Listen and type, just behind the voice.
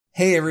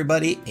Hey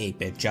everybody,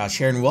 8-Bit Josh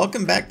here, and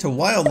welcome back to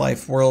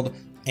Wildlife World,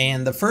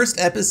 and the first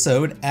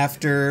episode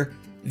after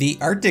the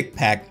Arctic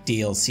Pack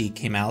DLC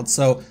came out.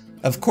 So,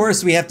 of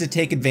course, we have to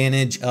take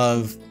advantage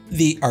of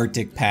the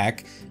Arctic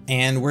Pack,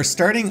 and we're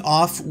starting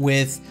off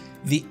with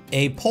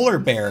a polar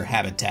bear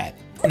habitat.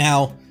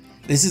 Now,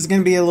 this is going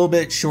to be a little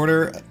bit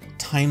shorter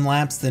time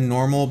lapse than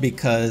normal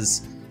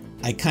because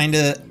I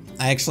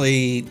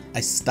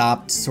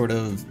stopped sort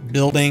of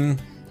building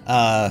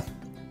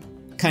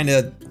kind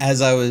of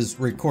as I was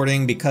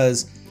recording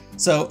because,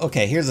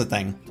 okay, here's the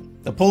thing.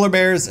 The polar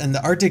bears and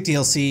the Arctic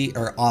DLC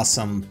are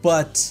awesome,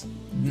 but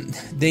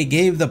they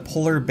gave the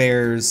polar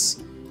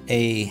bears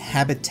a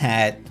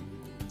habitat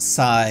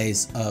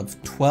size of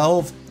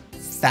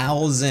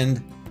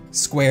 12,000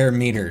 square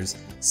meters.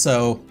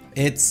 So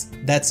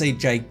that's a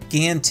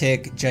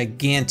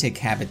gigantic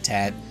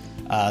habitat.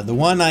 The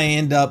one I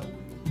end up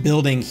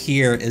building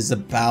here is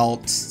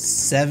about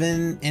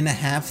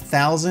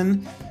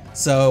 7,500.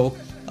 So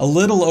a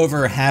little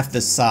over half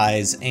the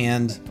size,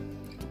 and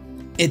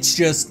it's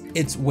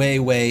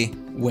way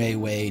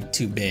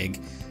too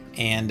big.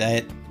 And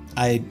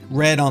I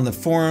read on the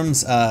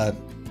forums,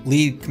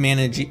 lead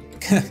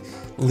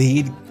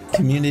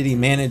community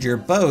manager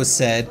Bo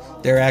said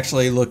they're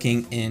actually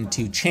looking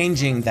into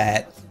changing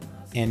that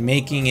and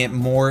making it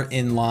more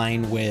in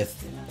line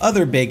with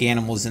other big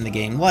animals in the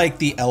game, like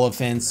the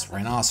elephants,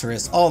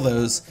 rhinoceros, all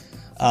those.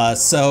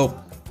 So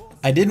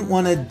I didn't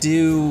want to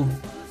do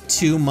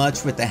too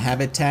much with the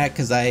habitat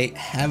because I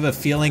have a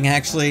feeling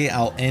actually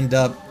I'll end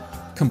up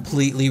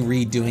completely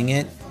redoing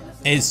it.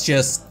 It's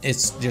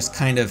just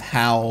kind of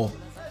how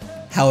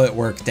it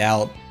worked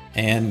out.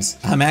 And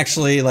I'm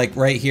actually like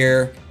right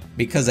here,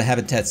 because the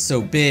habitat's so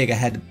big, I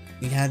had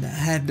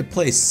to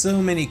place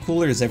so many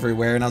coolers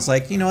everywhere, and I was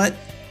like, you know what?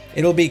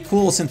 It'll be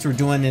cool since we're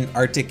doing an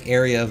Arctic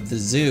area of the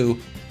zoo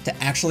to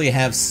actually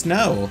have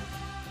snow.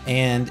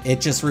 And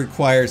it just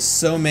requires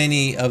so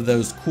many of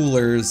those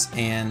coolers,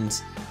 and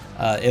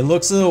it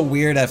looks a little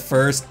weird at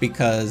first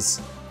because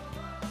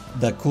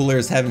the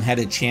coolers haven't had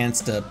a chance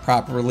to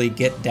properly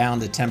get down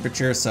to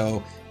temperature,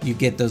 so you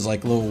get those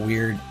like little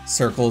weird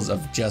circles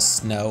of just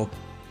snow.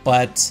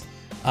 But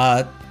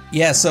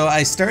yeah, so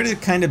I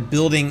started kind of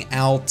building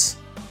out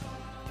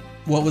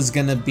what was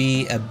gonna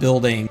be a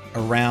building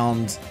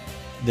around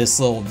this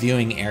little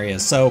viewing area.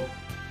 So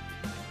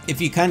if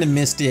you kind of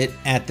missed it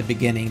at the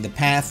beginning, the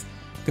path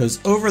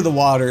goes over the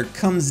water,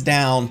 comes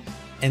down,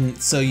 and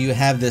so you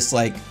have this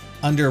like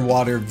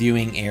underwater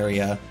viewing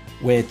area,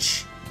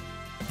 which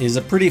is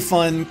a pretty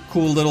fun,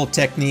 cool little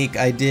technique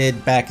I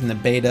did back in the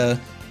beta.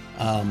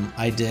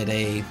 I did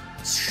a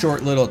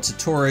short little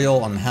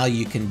tutorial on how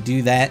you can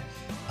do that.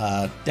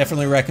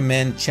 Definitely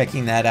recommend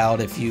checking that out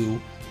if you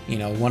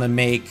want to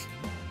make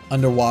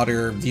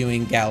underwater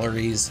viewing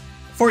galleries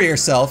for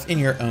yourself in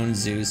your own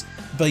zoos.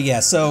 But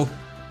yeah, so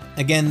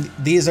again,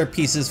 these are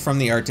pieces from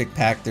the Arctic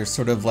Pack. They're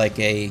sort of like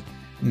a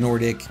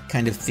Nordic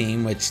kind of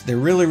theme, which they're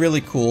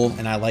really cool,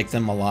 and I like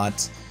them a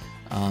lot.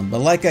 But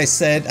like I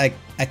said, I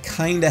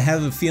kind of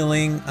have a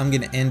feeling I'm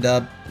going to end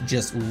up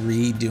just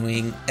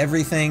redoing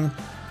everything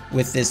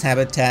with this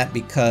habitat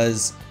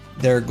because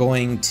they're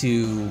going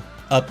to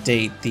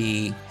update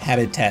the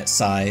habitat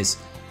size.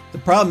 The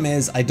problem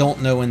is I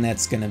don't know when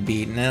that's going to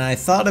be, and I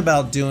thought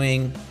about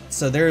doing,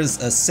 so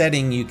there's a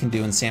setting you can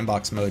do in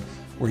sandbox mode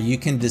where you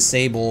can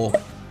disable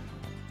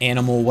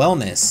animal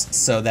wellness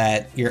so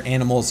that your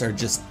animals are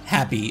just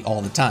happy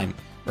all the time,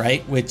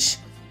 right? Which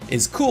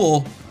is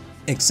cool,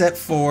 except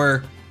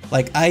for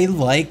like I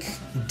like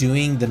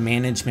doing the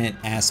management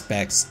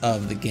aspects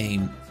of the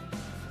game.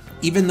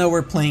 Even though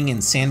we're playing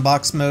in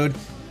sandbox mode,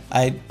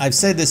 I've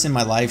said this in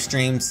my live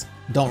streams,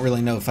 don't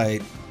really know if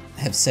I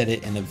have said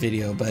it in a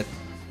video, but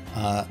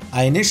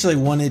I initially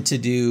wanted to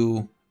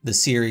do the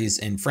series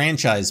in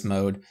franchise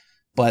mode,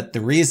 but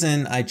the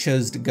reason I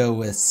chose to go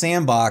with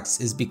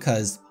sandbox is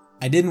because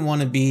I didn't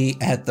want to be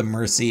at the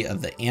mercy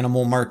of the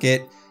animal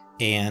market.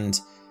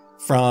 And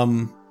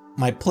from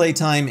my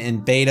playtime in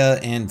beta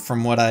and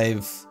from what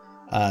I've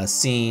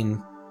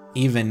seen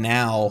even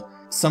now,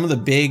 some of the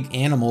big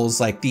animals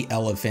like the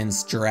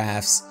elephants,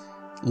 giraffes,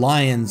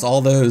 lions,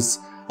 all those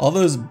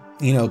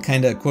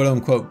kind of quote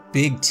unquote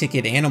big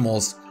ticket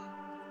animals,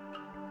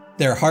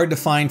 they're hard to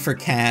find for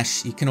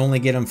cash. You can only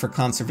get them for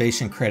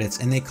conservation credits,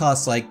 and they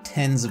cost like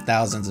tens of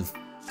thousands of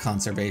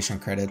conservation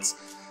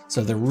credits.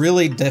 So they're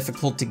really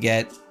difficult to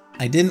get.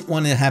 I didn't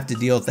want to have to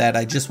deal with that.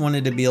 I just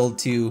wanted to be able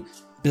to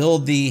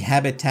build the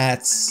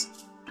habitats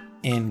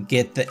and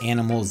get the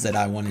animals that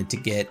I wanted to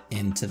get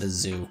into the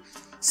zoo.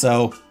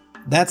 So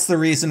that's the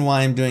reason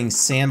why I'm doing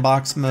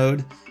sandbox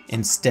mode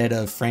instead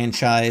of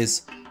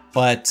franchise.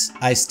 But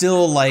I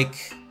still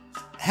like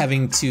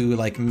having to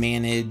like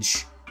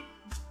manage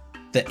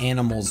the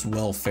animals'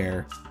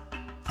 welfare.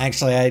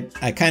 Actually,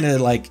 I kind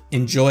of like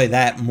enjoy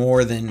that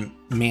more than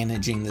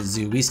managing the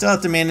zoo. We still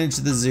have to manage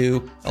the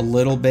zoo a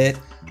little bit.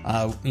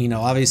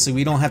 Obviously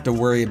we don't have to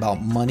worry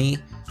about money,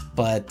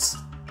 but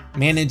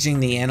managing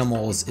the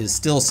animals is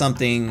still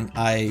something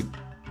I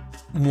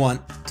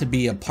want to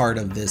be a part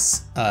of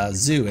this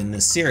zoo in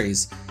this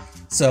series.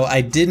 So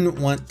I didn't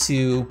want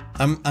to,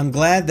 I'm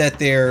glad that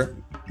they're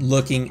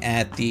looking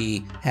at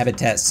the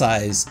habitat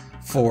size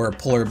for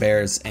polar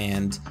bears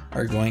and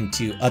are going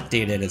to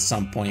update it at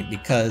some point,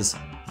 because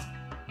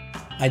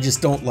I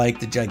just don't like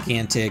the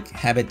gigantic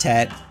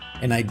habitat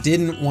and I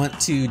didn't want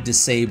to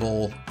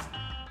disable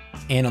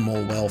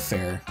animal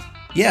welfare.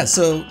 Yeah,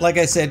 so like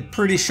I said,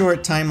 pretty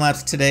short time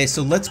lapse today,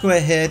 so let's go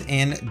ahead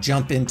and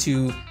jump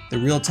into the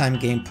real-time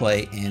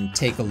gameplay and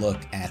take a look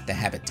at the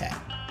habitat.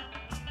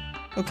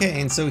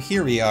 Okay, and so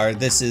here we are.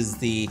 This is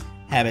the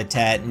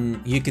habitat,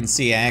 and you can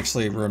see I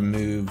actually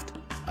removed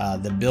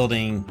the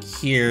building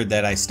here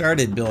that I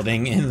started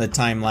building in the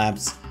time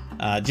lapse,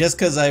 just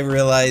because I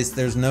realized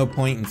there's no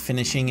point in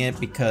finishing it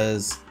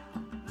because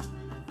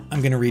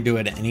I'm gonna redo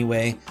it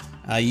anyway.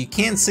 You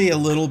can see a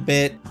little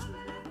bit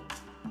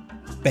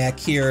back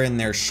here in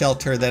their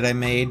shelter that I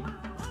made.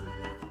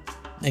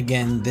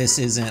 Again, this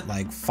isn't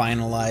like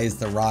finalized.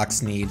 The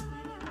rocks need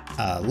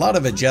a lot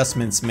of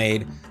adjustments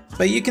made,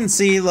 but you can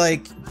see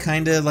like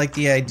kind of like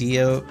the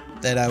idea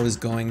that I was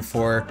going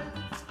for.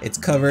 It's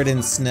covered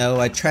in snow.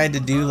 I tried to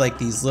do like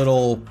these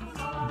little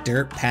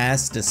dirt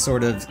paths to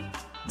sort of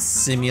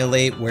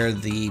simulate where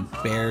the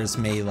bears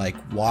may like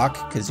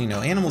walk, because you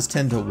know animals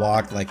tend to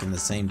walk like in the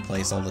same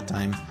place all the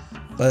time.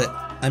 But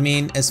I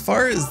mean, as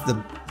far as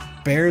the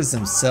bears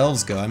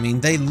themselves go, I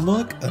mean, they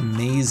look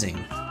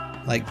amazing.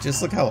 Like,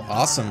 just look how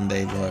awesome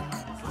they look.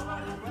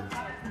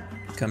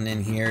 Coming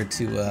in here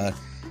to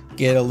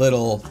get a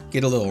little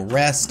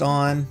rest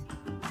on.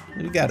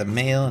 We got a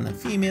male and a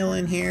female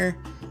in here.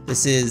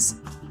 This is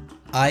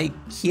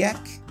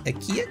Ikiak,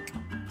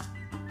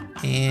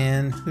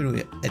 and who do we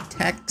have?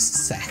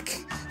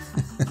 Ataxac.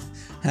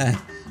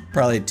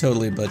 Probably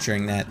totally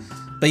butchering that.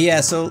 But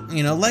yeah, so,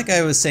 you know, like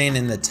I was saying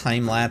in the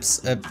time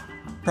lapse,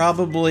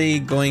 probably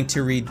going to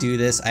redo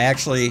this. I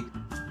actually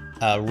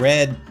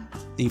read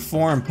the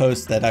forum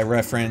post that I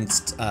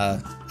referenced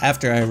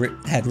after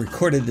I had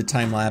recorded the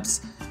time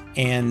lapse,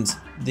 and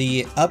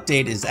the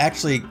update is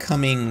actually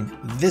coming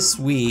this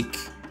week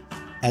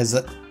as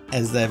of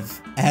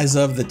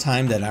the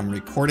time that I'm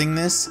recording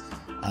this.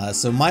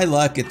 So my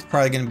luck, it's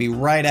probably going to be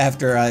right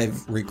after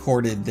I've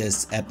recorded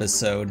this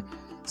episode.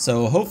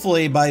 So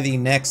hopefully by the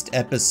next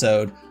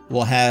episode,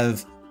 we'll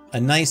have a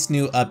nice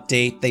new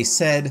update. They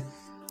said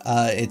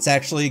it's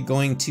actually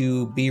going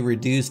to be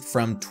reduced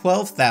from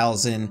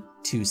 12,000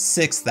 to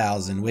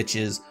 6,000, which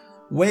is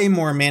way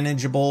more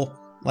manageable.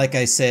 Like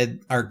I said,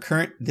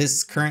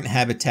 this current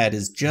habitat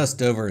is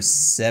just over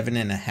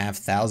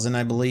 7,500,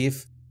 I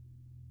believe.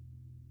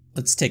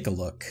 Let's take a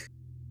look.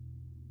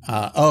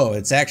 Oh,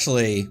 it's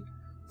actually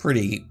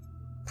pretty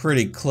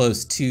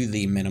close to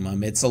the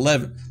minimum. It's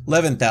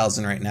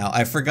 11,000 right now.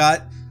 I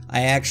forgot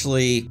I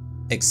actually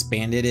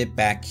expanded it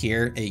back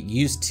here. It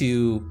used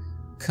to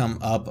come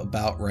up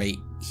about right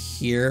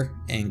here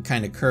and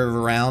kind of curve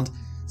around.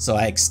 So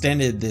I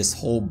extended this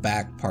whole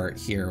back part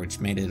here, which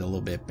made it a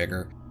little bit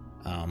bigger.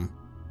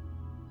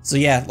 So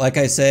yeah, like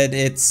I said,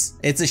 it's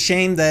a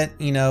shame that,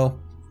 you know,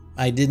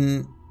 I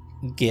didn't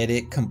get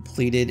it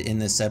completed in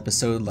this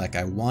episode like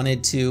I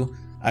wanted to.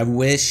 I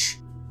wish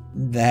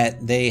that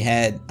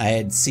I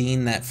had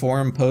seen that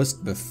forum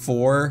post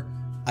before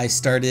I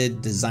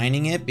started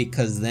designing it,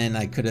 because then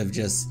I could have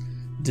just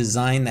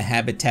designed the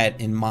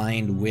habitat in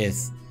mind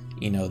with,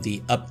 you know,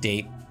 the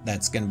update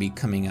that's going to be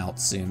coming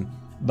out soon.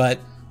 But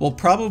we'll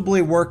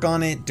probably work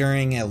on it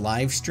during a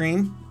live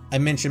stream. I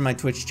mentioned my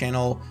Twitch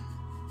channel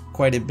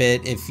quite a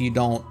bit. If you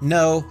don't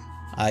know,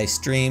 I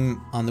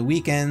stream on the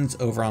weekends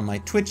over on my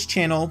Twitch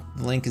channel.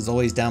 The link is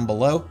always down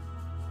below.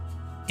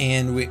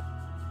 And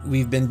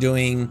we've been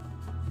doing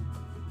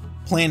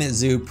Planet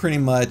Zoo pretty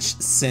much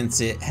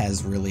since it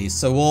has released.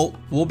 So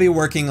we'll be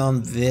working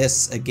on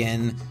this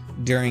again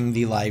during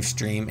the live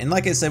stream. And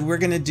like I said, we're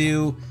gonna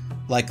do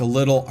like a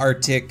little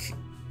Arctic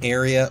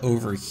area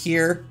over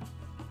here.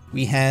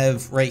 We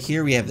have right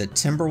here, we have the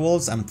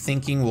Timberwolves. I'm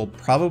thinking we'll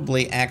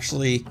probably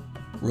actually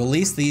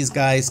release these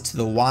guys to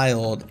the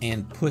wild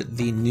and put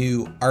the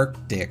new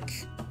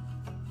Arctic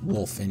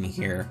wolf in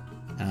here.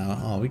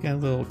 Oh, we got a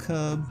little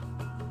cub.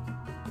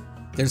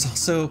 There's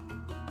also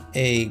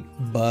a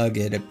bug,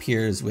 it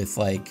appears, with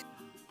like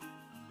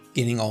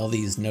getting all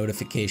these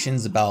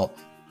notifications about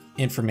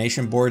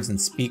information boards and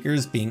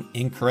speakers being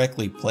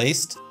incorrectly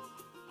placed.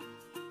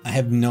 I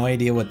have no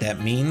idea what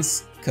that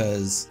means,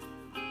 because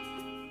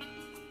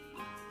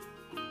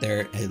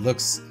there it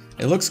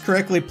looks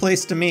correctly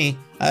placed to me.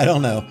 I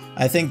don't know.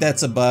 I think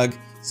that's a bug.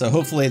 So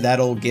hopefully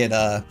that'll get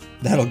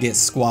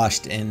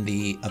squashed in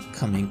the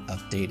upcoming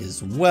update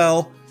as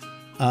well.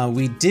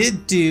 We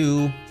did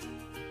do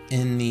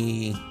in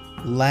the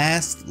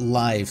last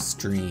live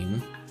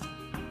stream,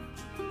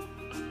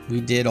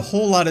 we did a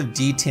whole lot of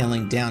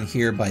detailing down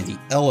here by the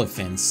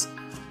elephants.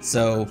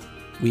 So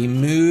we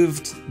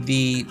moved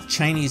the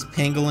Chinese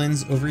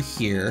pangolins over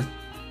here.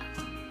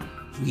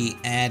 We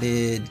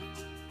added,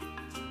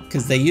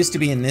 because they used to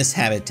be in this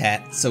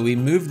habitat, so we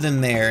moved them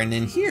there, and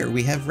then here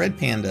we have red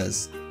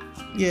pandas.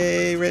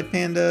 Yay, red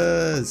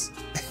pandas!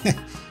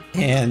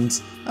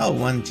 And, oh,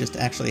 one just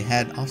actually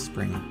had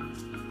offspring.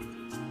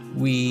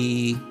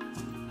 we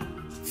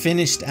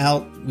finished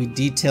out, we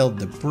detailed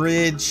the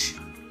bridge,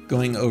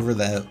 going over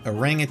the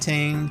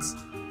orangutans.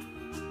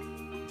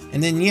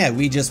 And then yeah,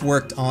 we just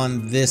worked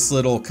on this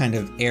little kind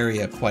of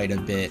area quite a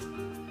bit,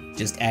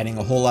 just adding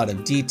a whole lot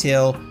of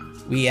detail.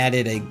 We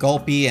added a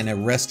gulpy and a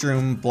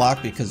restroom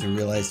block because we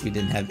realized we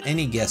didn't have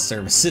any guest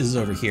services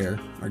over here,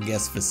 or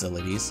guest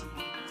facilities.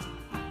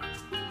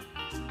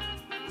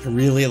 I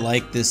really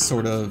like this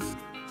sort of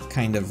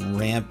kind of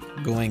ramp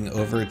going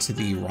over to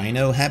the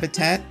rhino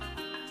habitat.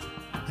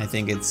 I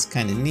think it's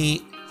kind of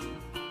neat.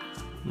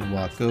 We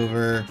walk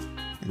over,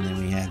 and then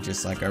we have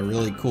just like a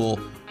really cool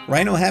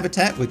rhino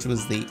habitat, which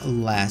was the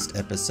last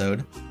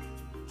episode.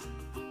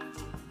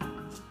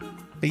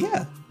 But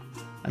yeah,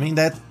 I mean,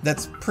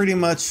 that's pretty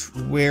much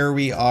where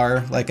we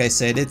are. Like I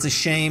said, it's a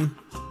shame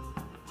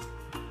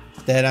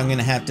that I'm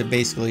gonna have to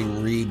basically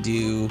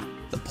redo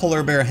the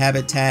polar bear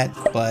habitat,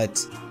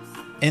 but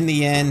in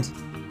the end,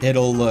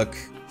 it'll look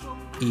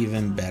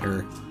even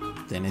better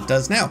than it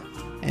does now.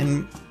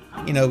 And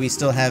you know, we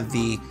still have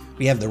the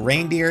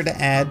reindeer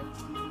to add.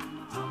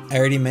 I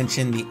already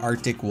mentioned the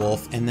Arctic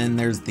wolf, and then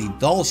there's the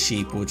Dall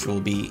sheep, which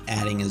we'll be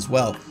adding as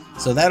well.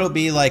 So that'll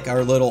be like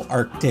our little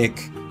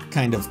Arctic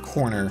kind of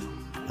corner,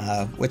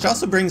 which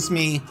also brings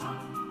me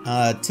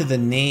to the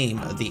name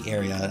of the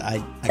area.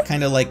 I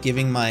kind of like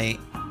giving my,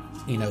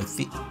 you know,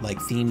 like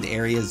themed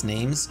areas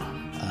names.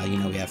 You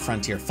know, we have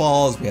Frontier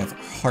Falls, we have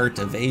Heart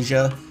of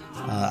Asia.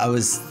 I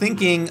was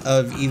thinking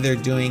of either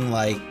doing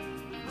like,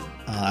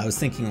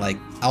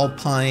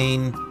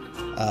 Alpine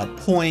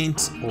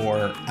Point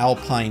or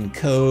Alpine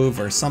Cove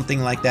or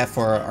something like that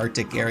for our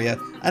Arctic area.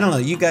 I don't know,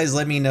 you guys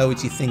let me know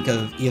what you think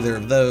of either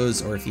of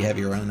those, or if you have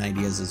your own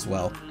ideas as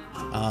well.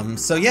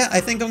 So yeah,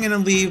 I think I'm gonna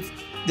leave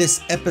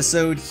this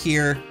episode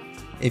here.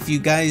 If you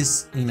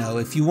guys, you know,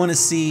 if you want to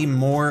see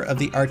more of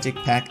the Arctic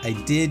Pack, I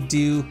did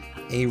do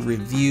a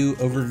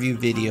overview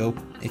video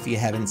if you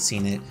haven't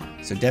seen it,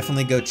 so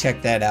definitely go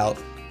check that out.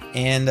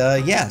 And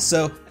yeah,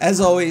 so as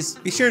always,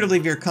 be sure to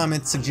leave your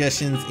comments,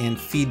 suggestions, and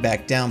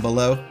feedback down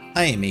below.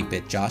 I am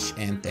 8-Bit Josh,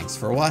 and thanks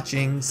for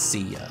watching.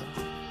 See ya.